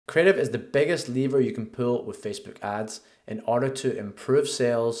Creative is the biggest lever you can pull with Facebook ads in order to improve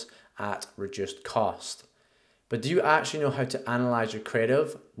sales at reduced cost. But do you actually know how to analyze your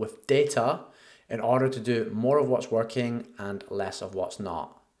creative with data in order to do more of what's working and less of what's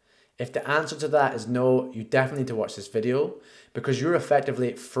not? If the answer to that is no, you definitely need to watch this video, because you're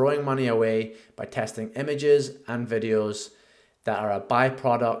effectively throwing money away by testing images and videos that are a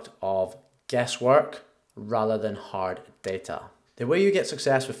byproduct of guesswork rather than hard data. The way you get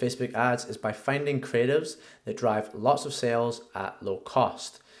success with Facebook ads is by finding creatives that drive lots of sales at low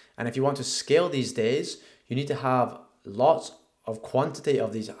cost. And if you want to scale these days, you need to have lots of quantity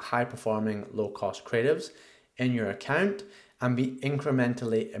of these high performing low cost creatives in your account and be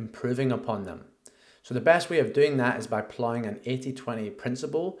incrementally improving upon them. So the best way of doing that is by applying an 80-20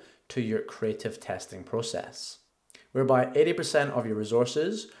 principle to your creative testing process, whereby 80% of your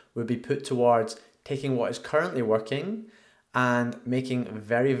resources would be put towards taking what is currently working and making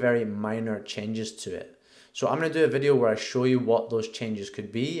very, very minor changes to it. So I'm going to do a video where I show you what those changes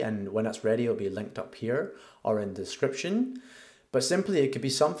could be, and when it's ready, it'll be linked up here or in the description. But simply, it could be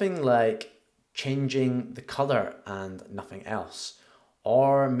something like changing the color and nothing else.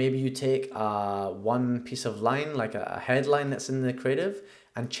 Or maybe you take one piece of line, like a headline that's in the creative,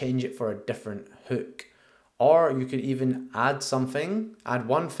 and change it for a different hook. Or you could even add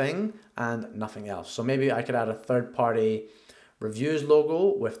one thing and nothing else. So maybe I could add a third-party reviews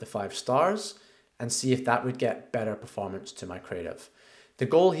logo with the 5 stars and see if that would get better performance to my creative. The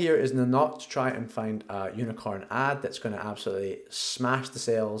goal here is not to try and find a unicorn ad that's going to absolutely smash the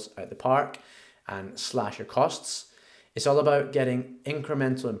sales out the park and slash your costs. It's all about getting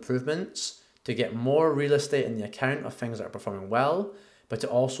incremental improvements to get more real estate in the account of things that are performing well, but to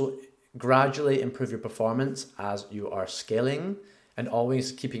also gradually improve your performance as you are scaling and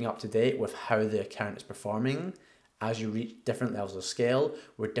always keeping up to date with how the account is performing as you reach different levels of scale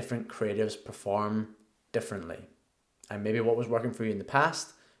where different creatives perform differently. And maybe what was working for you in the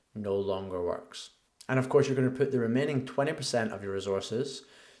past no longer works. And of course, you're going to put the remaining 20% of your resources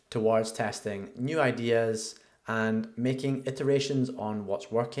towards testing new ideas and making iterations on what's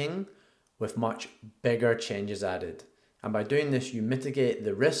working with much bigger changes added. And by doing this, you mitigate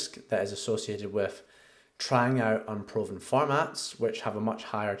the risk that is associated with trying out unproven formats, which have a much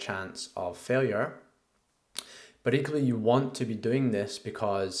higher chance of failure. But equally, you want to be doing this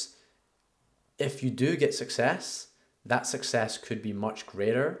because if you do get success, that success could be much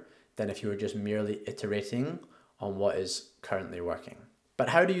greater than if you were just merely iterating on what is currently working. But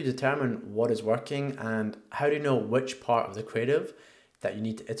how do you determine what is working, and how do you know which part of the creative that you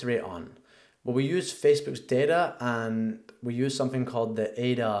need to iterate on? Well, we use Facebook's data, and we use something called the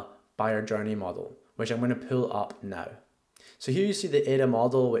AIDA buyer journey model, which I'm going to pull up now. So here you see the AIDA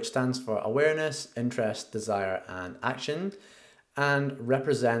model, which stands for awareness, interest, desire, and action, and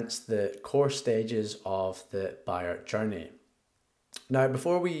represents the core stages of the buyer journey. Now,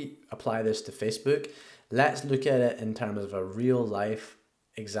 before we apply this to Facebook, let's look at it in terms of a real life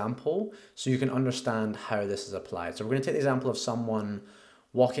example so you can understand how this is applied. So we're going to take the example of someone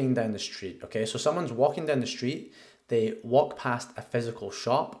walking down the street. Okay, so someone's walking down the street, they walk past a physical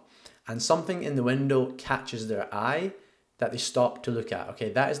shop, and something in the window catches their eye that they stop to look at.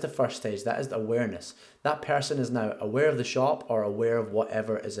 Okay, that is the first stage. That is the awareness. That person is now aware of the shop or aware of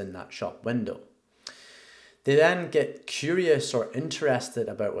whatever is in that shop window. They then get curious or interested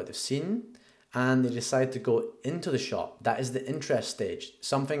about what they've seen, and they decide to go into the shop. That is the interest stage.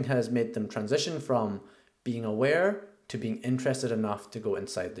 Something has made them transition from being aware to being interested enough to go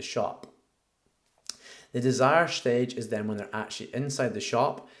inside the shop. The desire stage is then when they're actually inside the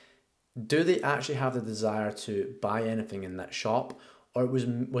shop. Do they actually have the desire to buy anything in that shop, or was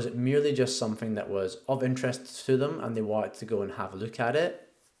it merely just something that was of interest to them and they wanted to go and have a look at it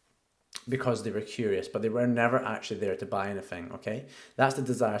because they were curious, but they were never actually there to buy anything? Okay, that's the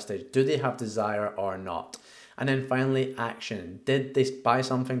desire stage. Do they have desire or not? And then finally, action. Did they buy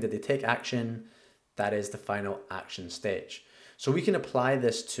something? Did they take action? That is the final action stage. So we can apply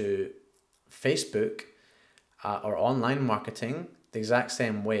this to Facebook or online marketing the exact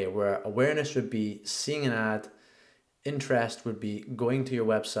same way, where awareness would be seeing an ad, interest would be going to your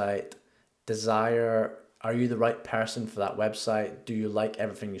website, desire, are you the right person for that website? Do you like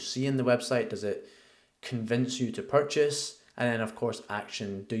everything you see in the website? Does it convince you to purchase? And then of course,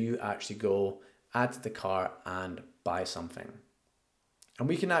 action. Do you actually go, add to the cart and buy something? And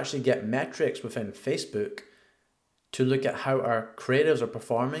we can actually get metrics within Facebook to look at how our creatives are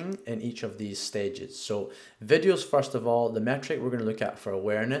performing in each of these stages. So videos, first of all, the metric we're going to look at for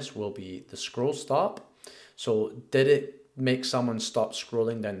awareness will be the scroll stop. So did it make someone stop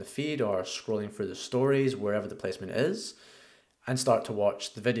scrolling down the feed or scrolling through the stories, wherever the placement is? and start to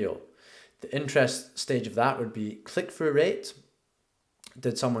watch the video. The interest stage of that would be click-through rate.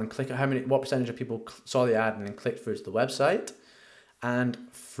 Did someone click? What percentage of people saw the ad and then clicked through to the website? And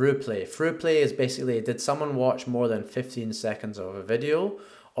through play. Through play is basically, did someone watch more than 15 seconds of a video?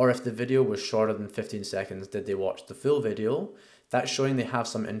 Or if the video was shorter than 15 seconds, did they watch the full video? That's showing they have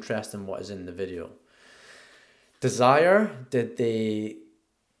some interest in what is in the video. Desire,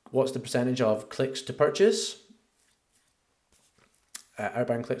 what's the percentage of clicks to purchase?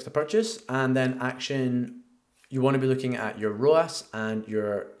 Outbound clicks to purchase. And then action, you want to be looking at your ROAS and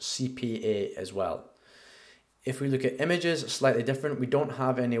your CPA as well. If we look at images, slightly different. We don't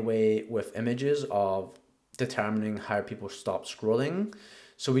have any way with images of determining how people stop scrolling.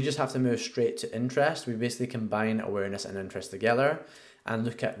 So we just have to move straight to interest. We basically combine awareness and interest together and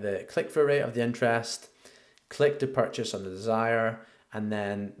look at the click-through rate of the interest, click to purchase on the desire, and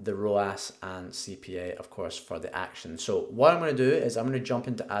then the ROAS and CPA, of course, for the action. So what I'm going to do is I'm going to jump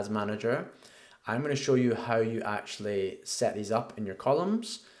into Ads Manager. I'm going to show you how you actually set these up in your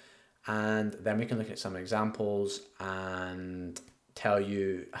columns. And then we can look at some examples and tell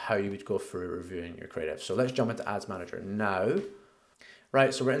you how you would go through reviewing your creative. So let's jump into Ads Manager now.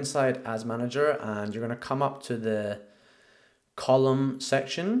 Right, so we're inside Ads Manager and you're going to come up to the column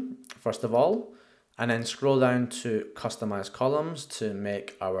section, first of all, and then scroll down to Customize Columns to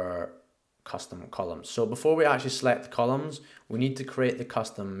make our custom columns. So before we actually select the columns, we need to create the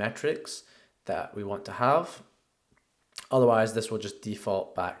custom metrics that we want to have. Otherwise, this will just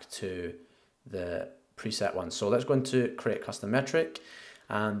default back to the preset one. So let's go into create custom metric.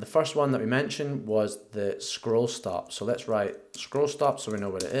 And the first one that we mentioned was the scroll stop. So let's write scroll stop so we know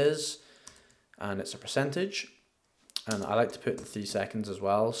what it is. And it's a percentage. And I like to put the 3 seconds as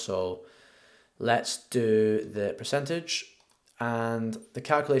well. So let's do the percentage. And the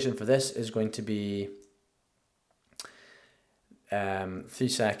calculation for this is going to be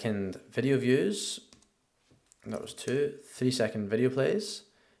 3-second video views. That was 2. 3-second video plays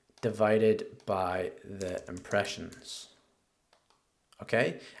divided by the impressions.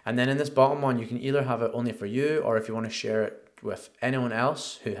 Okay, and then in this bottom one, you can either have it only for you, or if you want to share it with anyone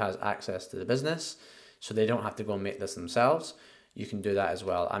else who has access to the business, so they don't have to go and make this themselves, you can do that as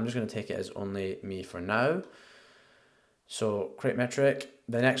well. I'm just going to take it as only me for now. So create metric.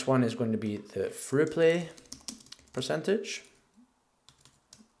 The next one is going to be the through play percentage.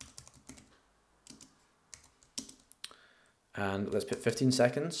 And let's put 15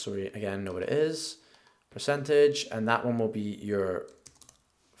 seconds, so we again know what it is. Percentage, and that one will be your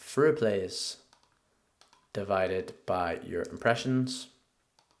through plays divided by your impressions.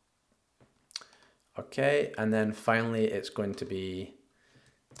 Okay, and then finally it's going to be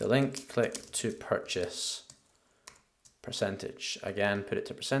the link click to purchase percentage. Again, put it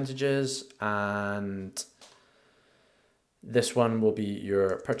to percentages, and this one will be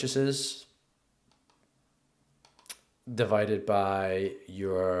your purchases divided by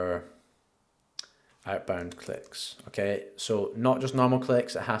your outbound clicks. Okay, so not just normal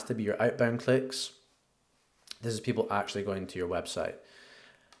clicks, it has to be your outbound clicks. This is people actually going to your website.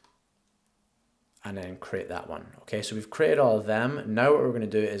 And then create that one. Okay, so we've created all of them. Now what we're going to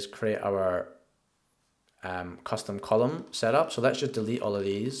do is create our custom column setup. So let's just delete all of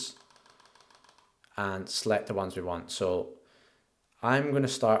these and select the ones we want. So I'm going to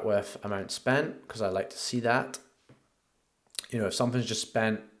start with amount spent because I like to see that. You know, if something's just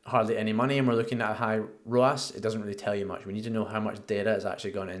spent hardly any money and we're looking at a high ROAS, it doesn't really tell you much. We need to know how much data is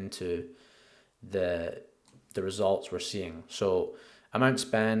actually gone into the results we're seeing. So amount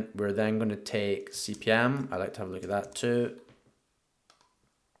spent, we're then going to take CPM. I like to have a look at that too.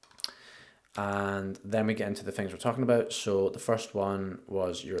 And then we get into the things we're talking about. So the first one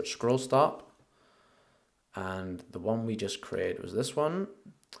was your scroll stop. And the one we just created was this one.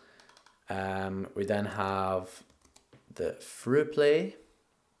 We then have the through play.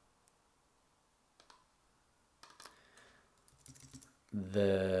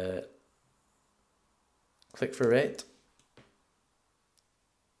 The click-through rate.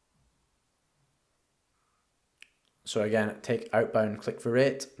 So again, take outbound click-through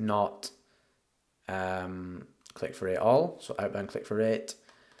rate, not click-through rate all. So outbound click-through rate.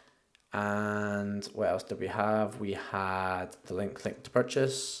 And what else did we have? We had the link click to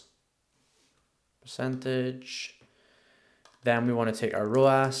purchase percentage. Then we want to take our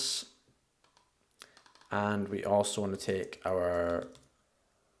ROAS. And we also want to take our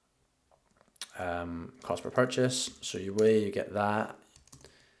cost per purchase. So you get that.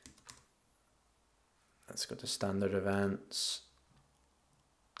 Let's go to standard events.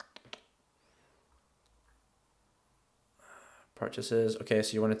 Purchases. Okay,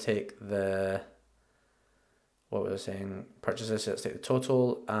 so you want to take the what was I saying? Purchases, let's take the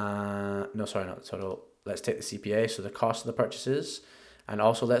total. No, sorry, not the total. Let's take the CPA, so the cost of the purchases. And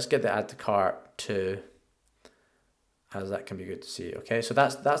also let's get the add to cart too, as that can be good to see. Okay, so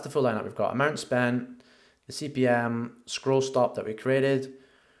that's the full lineup. We've got amount spent, the CPM, scroll stop that we created,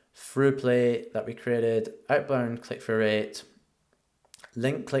 through play that we created, outbound click-through rate,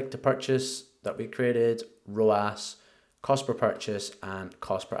 link click to purchase that we created, ROAS, cost per purchase, and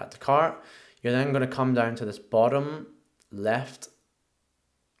cost per add to cart. You're then going to come down to this bottom left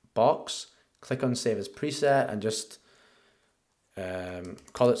box, click on save as preset, and just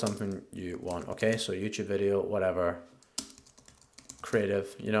call it something you want. Okay, so YouTube video, whatever,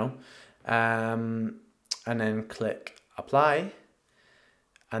 creative, you know, and then click apply,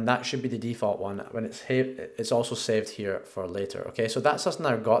 and that should be the default one. When it's saved, it's also saved here for later. Okay, so that's us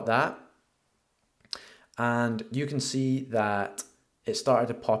now got that, and you can see that it started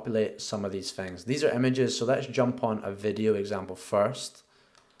to populate some of these things. These are images, so let's jump on a video example first,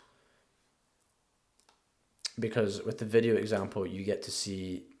 because with the video example you get to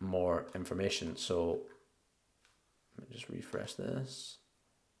see more information. So let me just refresh this.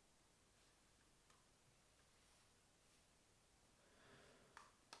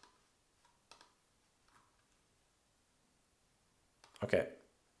 Okay,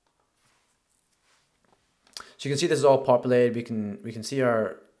 so you can see this is all populated. We can see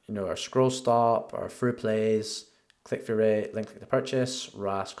our, you know, our scroll stop, our through plays, click through rate, link click to purchase,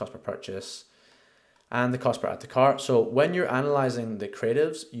 ROAS, cost per purchase, and the cost per add to cart. So when you're analyzing the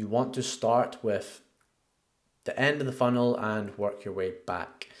creatives, you want to start with the end of the funnel and work your way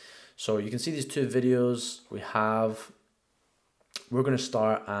back. So you can see these two videos we have. We're going to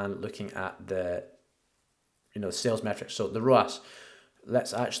start and looking at the, you know, sales metrics. So the ROAS.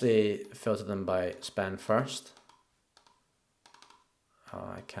 Let's actually filter them by spend first.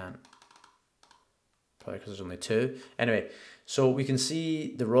 Oh, I can't. Probably because there's only two. Anyway, so we can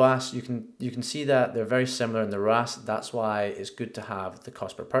see the ROAS. You can see that they're very similar in the ROAS. That's why it's good to have the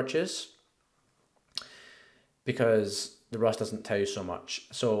cost per purchase, because the ROAS doesn't tell you so much.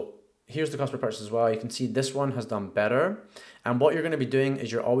 So here's the cost per purchase as well. You can see this one has done better. And what you're going to be doing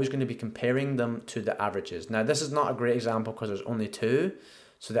is you're always going to be comparing them to the averages. Now, this is not a great example because there's only two,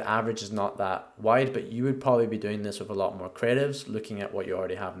 so the average is not that wide, but you would probably be doing this with a lot more creatives, looking at what you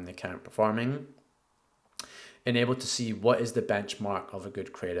already have in the account performing, and able to see what is the benchmark of a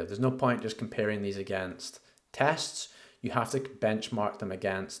good creative. There's no point just comparing these against tests. You have to benchmark them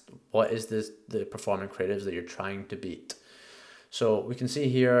against what is the performing creatives that you're trying to beat. So we can see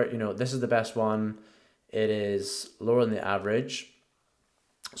here, you know, this is the best one. It is lower than the average.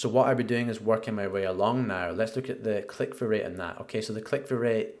 So what I'll be doing is working my way along now. Let's look at the click-through rate in that. Okay, so the click-through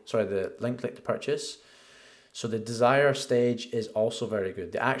rate, sorry, the link click to purchase. So the desire stage is also very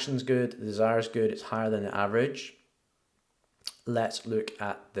good. The action's good, the desire is good, it's higher than the average. Let's look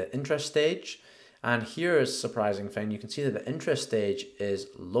at the interest stage. And here is a surprising thing. You can see that the interest stage is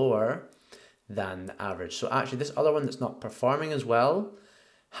lower than the average. So actually this other one that's not performing as well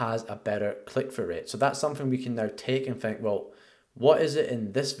has a better click-through rate. So that's something we can now take and think, well, what is it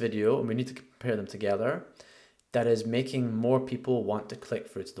in this video, and we need to compare them together, that is making more people want to click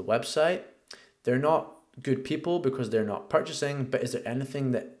through to the website? They're not good people because they're not purchasing, but is there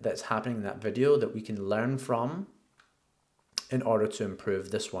anything that's happening in that video that we can learn from in order to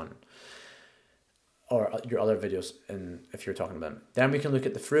improve this one? Or your other videos, if you're talking about them. Then we can look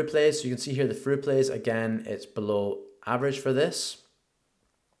at the through plays. So you can see here the through plays, again, it's below average for this.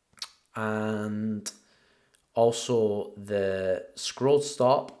 And also the scroll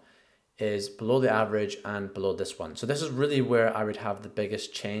stop is below the average and below this one. So this is really where I would have the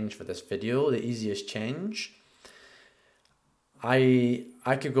biggest change for this video, the easiest change. I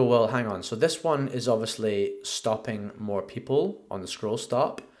could go, well, hang on. So this one is obviously stopping more people on the scroll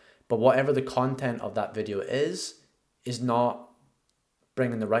stop, but whatever the content of that video is not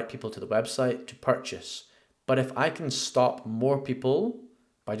bringing the right people to the website to purchase. But if I can stop more people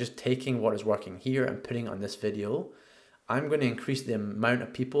by just taking what is working here and putting it on this video, I'm going to increase the amount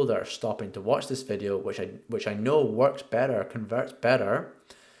of people that are stopping to watch this video, which I know works better, converts better.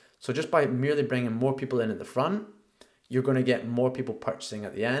 So just by merely bringing more people in at the front, you're going to get more people purchasing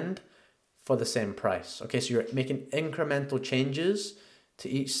at the end for the same price. Okay, so you're making incremental changes to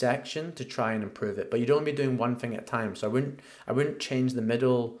each section to try and improve it, but you don't want to be doing one thing at a time. So I wouldn't change the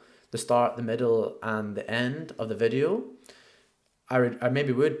middle, the start, the middle, and the end of the video. I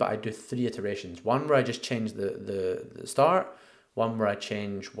maybe would, but I do 3 iterations. One where I just change the start, one where I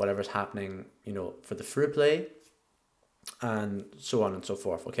change whatever's happening, you know, for the through play, and so on and so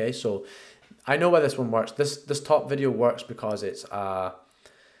forth. Okay, so I know why this one works. This top video works because it's a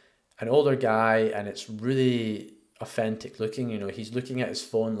an older guy, and it's really authentic looking. You know, he's looking at his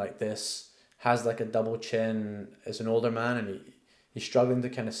phone like this, has like a double chin, is an older man, and he's struggling to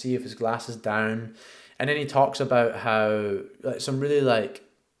kind of see if his glass is down. And then he talks about how like some really like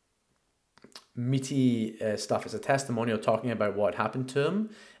meaty stuff. It's a testimonial talking about what happened to him,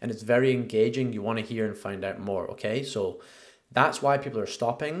 and it's very engaging. You want to hear and find out more. Okay, so that's why people are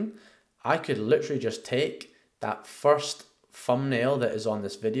stopping. I could literally just take that first thumbnail that is on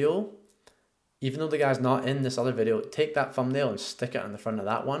this video, even though the guy's not in this other video, take that thumbnail and stick it on the front of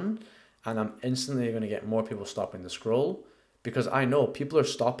that one, and I'm instantly going to get more people stopping the scroll, because I know people are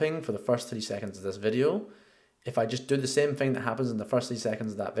stopping for the first 3 seconds of this video. If I just do the same thing that happens in the first 3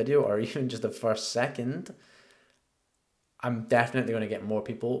 seconds of that video, or even just the first second, I'm definitely going to get more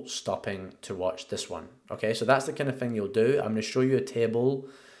people stopping to watch this one. Okay, so that's the kind of thing you'll do. I'm going to show you a table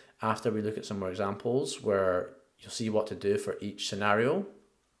after we look at some more examples where you'll see what to do for each scenario.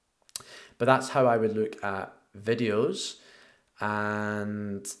 But that's how I would look at videos.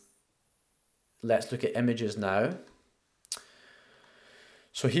 And let's look at images now.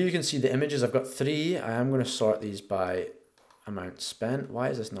 So here you can see the images. I've got 3. I am going to sort these by amount spent. Why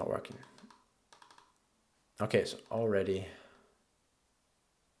is this not working? Okay, so already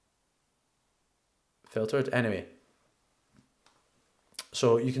filtered. Anyway,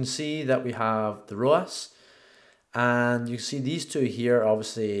 so you can see that we have the ROAS, and you see these two here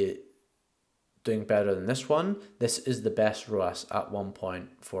obviously doing better than this one. This is the best ROAS at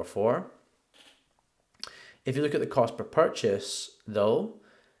 1.44. If you look at the cost per purchase though,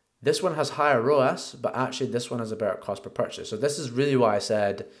 this one has higher ROAS, but actually this one has a better cost per purchase. So this is really why I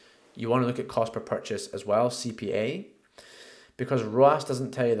said you want to look at cost per purchase as well, CPA, because ROAS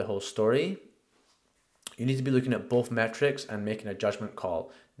doesn't tell you the whole story. You need to be looking at both metrics and making a judgment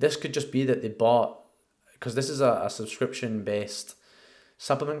call. This could just be that they bought, because this is a subscription-based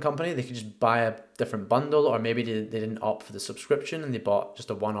supplement company, they could just buy a different bundle, or maybe they didn't opt for the subscription and they bought just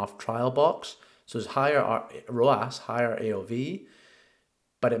a one-off trial box. So it's higher ROAS, higher AOV,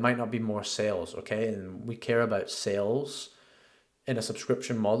 but it might not be more sales, okay? And we care about sales in a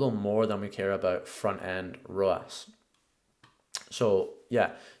subscription model more than we care about front-end ROAS. So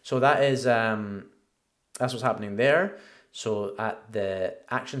yeah, so that is that's what's happening there. So at the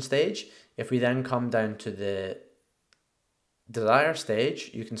action stage, if we then come down to the desire stage,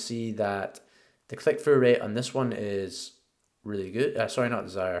 you can see that the click-through rate on this one is really good. Sorry, not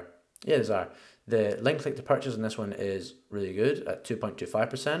desire. Yeah, desire. The link click to purchase on this one is really good at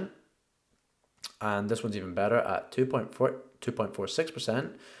 2.25%. And this one's even better at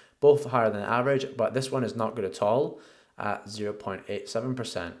 2.46%, both higher than average, but this one is not good at all at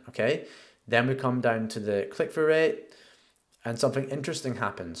 0.87%, okay? Then we come down to the click-through rate, and something interesting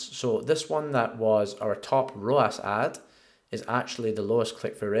happens. So this one that was our top ROAS ad is actually the lowest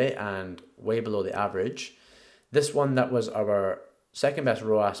click-through rate and way below the average. This one that was our second best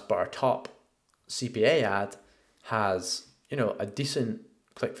ROAS, but our top CPA ad has, you know, a decent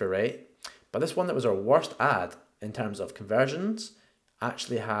click-through rate. But this one that was our worst ad in terms of conversions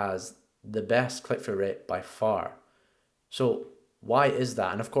actually has the best click-through rate by far. So why is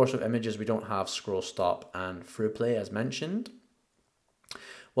that? And of course with images we don't have scroll stop and through play as mentioned.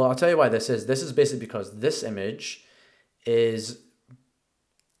 Well, I'll tell you why this is. This is basically because this image is,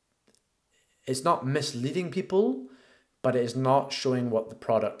 it's not misleading people, but it is not showing what the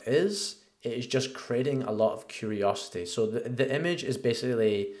product is. It is just creating a lot of curiosity. So the image is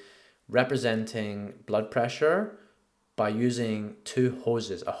basically representing blood pressure by using 2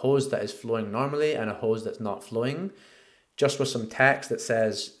 hoses, a hose that is flowing normally and a hose that's not flowing, just with some text that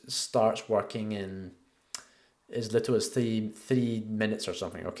says starts working in as little as three minutes or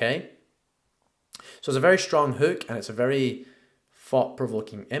something, okay? So it's a very strong hook and it's a very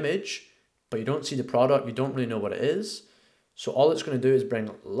thought-provoking image, but you don't see the product, you don't really know what it is. So all it's going to do is bring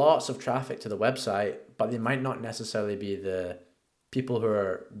lots of traffic to the website, but they might not necessarily be the people who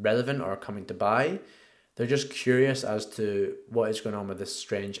are relevant or coming to buy. They're just curious as to what is going on with this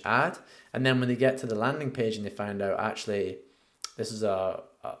strange ad. And then when they get to the landing page and they find out actually this is a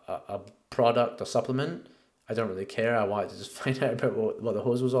product, a supplement, I don't really care. I wanted to just find out about what the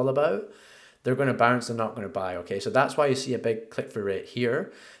hose was all about. They're going to bounce, they're not going to buy, okay? So that's why you see a big click-through rate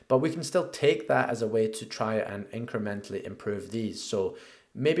here, but we can still take that as a way to try and incrementally improve these. So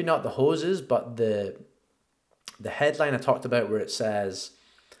maybe not the hoses, but the headline I talked about where it says,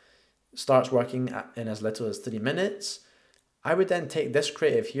 starts working in as little as 3 minutes. I would then take this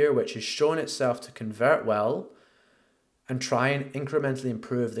creative here, which has shown itself to convert well, and try and incrementally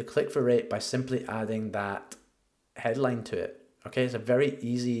improve the click-through rate by simply adding that headline to it. Okay, it's a very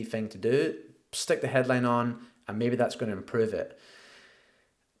easy thing to do. Stick the headline on, and maybe that's going to improve it.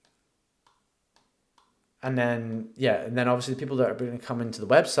 And then, yeah, and then obviously the people that are going to come into the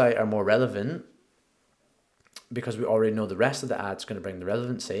website are more relevant because we already know the rest of the ad's going to bring the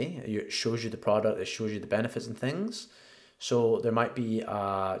relevancy. It shows you the product, it shows you the benefits and things. So there might be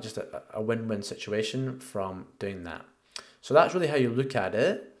just a win-win situation from doing that. So that's really how you look at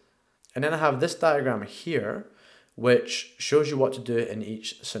it. And then I have this diagram here, which shows you what to do in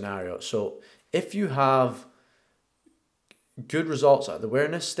each scenario. So if you have good results at the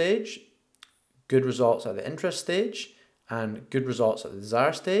awareness stage, good results at the interest stage, and good results at the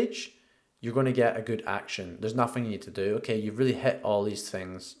desire stage, you're going to get a good action. There's nothing you need to do. Okay, you've really hit all these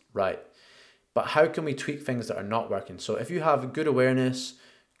things right. But how can we tweak things that are not working? So if you have good awareness,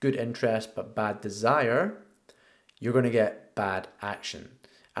 good interest, but bad desire, you're going to get bad action.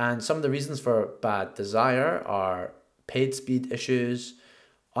 And some of the reasons for bad desire are paid speed issues,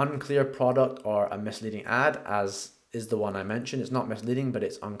 unclear product or a misleading ad, as is the one I mentioned. It's not misleading, but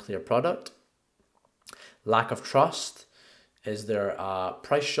it's unclear product. Lack of trust. Is there a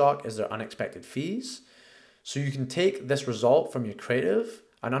price shock? Is there unexpected fees? So you can take this result from your creative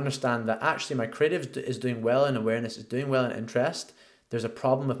and understand that actually my creative is doing well in awareness, is doing well in interest. There's a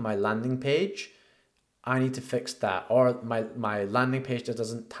problem with my landing page. I need to fix that. Or my landing page just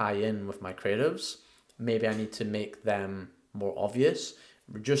doesn't tie in with my creatives. Maybe I need to make them more obvious,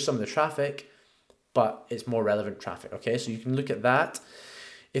 reduce some of the traffic, but it's more relevant traffic. Okay, so you can look at that.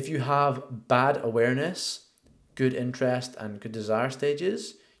 If you have bad awareness, good interest, and good desire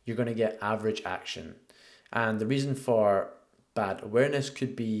stages, you're going to get average action. And the reason for bad awareness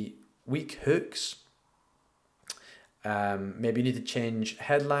could be weak hooks. Maybe you need to change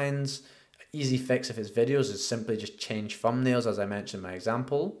headlines. Easy fix if it's videos is simply just change thumbnails, as I mentioned in my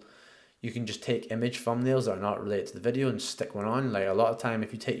example. You can just take image thumbnails that are not related to the video and stick one on. Like a lot of time,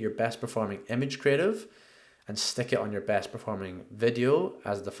 if you take your best performing image creative and stick it on your best performing video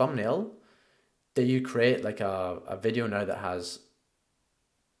as the thumbnail, then you create like a video now that has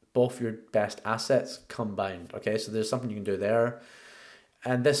both your best assets combined. Okay, so there's something you can do there.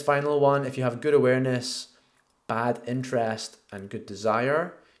 And this final one, if you have good awareness, bad interest, and good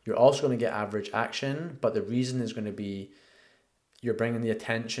desire, you're also going to get average action, but the reason is going to be you're bringing the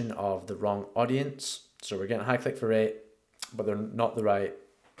attention of the wrong audience. So we're getting high click-through rate, but they're not the right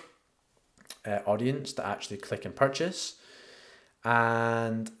audience to actually click and purchase.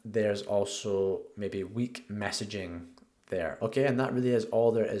 And there's also maybe weak messaging there. Okay, and that really is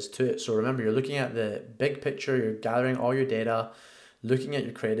all there is to it. So remember, you're looking at the big picture, you're gathering all your data, looking at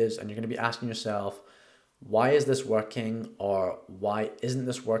your creatives, and you're going to be asking yourself, why is this working, or why isn't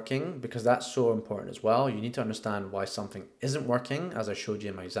this working? Because that's so important as well. You need to understand why something isn't working, as I showed you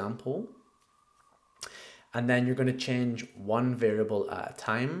in my example. And then you're going to change one variable at a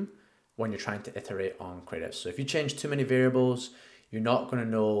time when you're trying to iterate on creatives. So if you change too many variables, you're not going to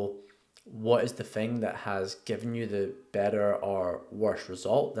know what is the thing that has given you the better or worse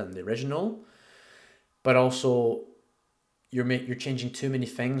result than the original. But also, you're changing too many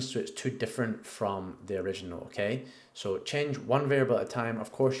things, so it's too different from the original. Okay, so change one variable at a time.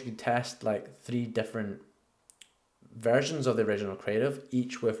 Of course, you could test like 3 different versions of the original creative,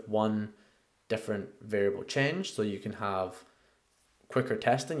 each with one different variable change, so you can have quicker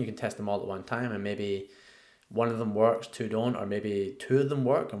testing. You can test them all at one time, and maybe one of them works, 2 don't, or maybe 2 of them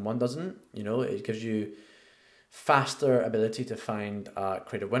work and 1 doesn't. You know, it gives you faster ability to find a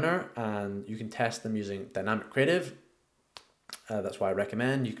creative winner, and you can test them using dynamic creative. That's why I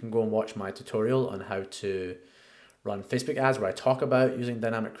recommend you can go and watch my tutorial on how to run Facebook ads, where I talk about using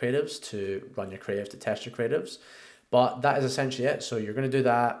dynamic creatives to run your creative, to test your creatives. But that is essentially it. So you're going to do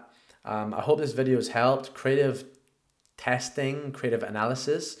that. I hope this video has helped. Creative testing, creative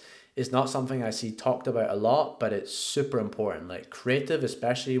analysis is not something I see talked about a lot, but it's super important. Like creative,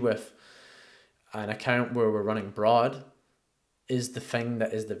 especially with an account where we're running broad, is the thing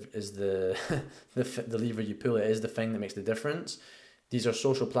that is the the lever you pull. It is the thing that makes the difference. These are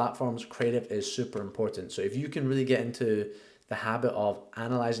social platforms. Creative is super important. So if you can really get into the habit of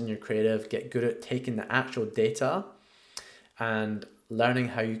analyzing your creative, get good at taking the actual data and learning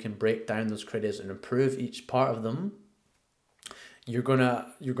how you can break down those creatives and improve each part of them, you're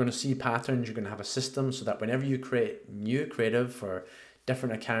gonna see patterns. You're gonna have a system so that whenever you create new creative for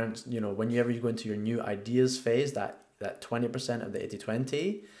different accounts, you know, whenever you go into your new ideas phase, that 20% of the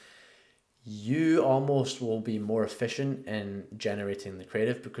 80-20, you almost will be more efficient in generating the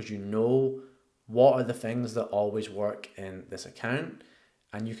creative because you know what are the things that always work in this account,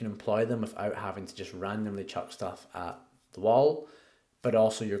 and you can employ them without having to just randomly chuck stuff at the wall. But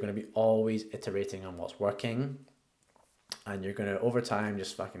also you're going to be always iterating on what's working, and you're going to over time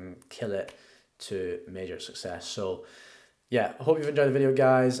just fucking kill it to major success. So Yeah, I hope you've enjoyed the video,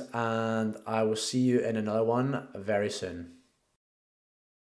 guys, and I will see you in another one very soon.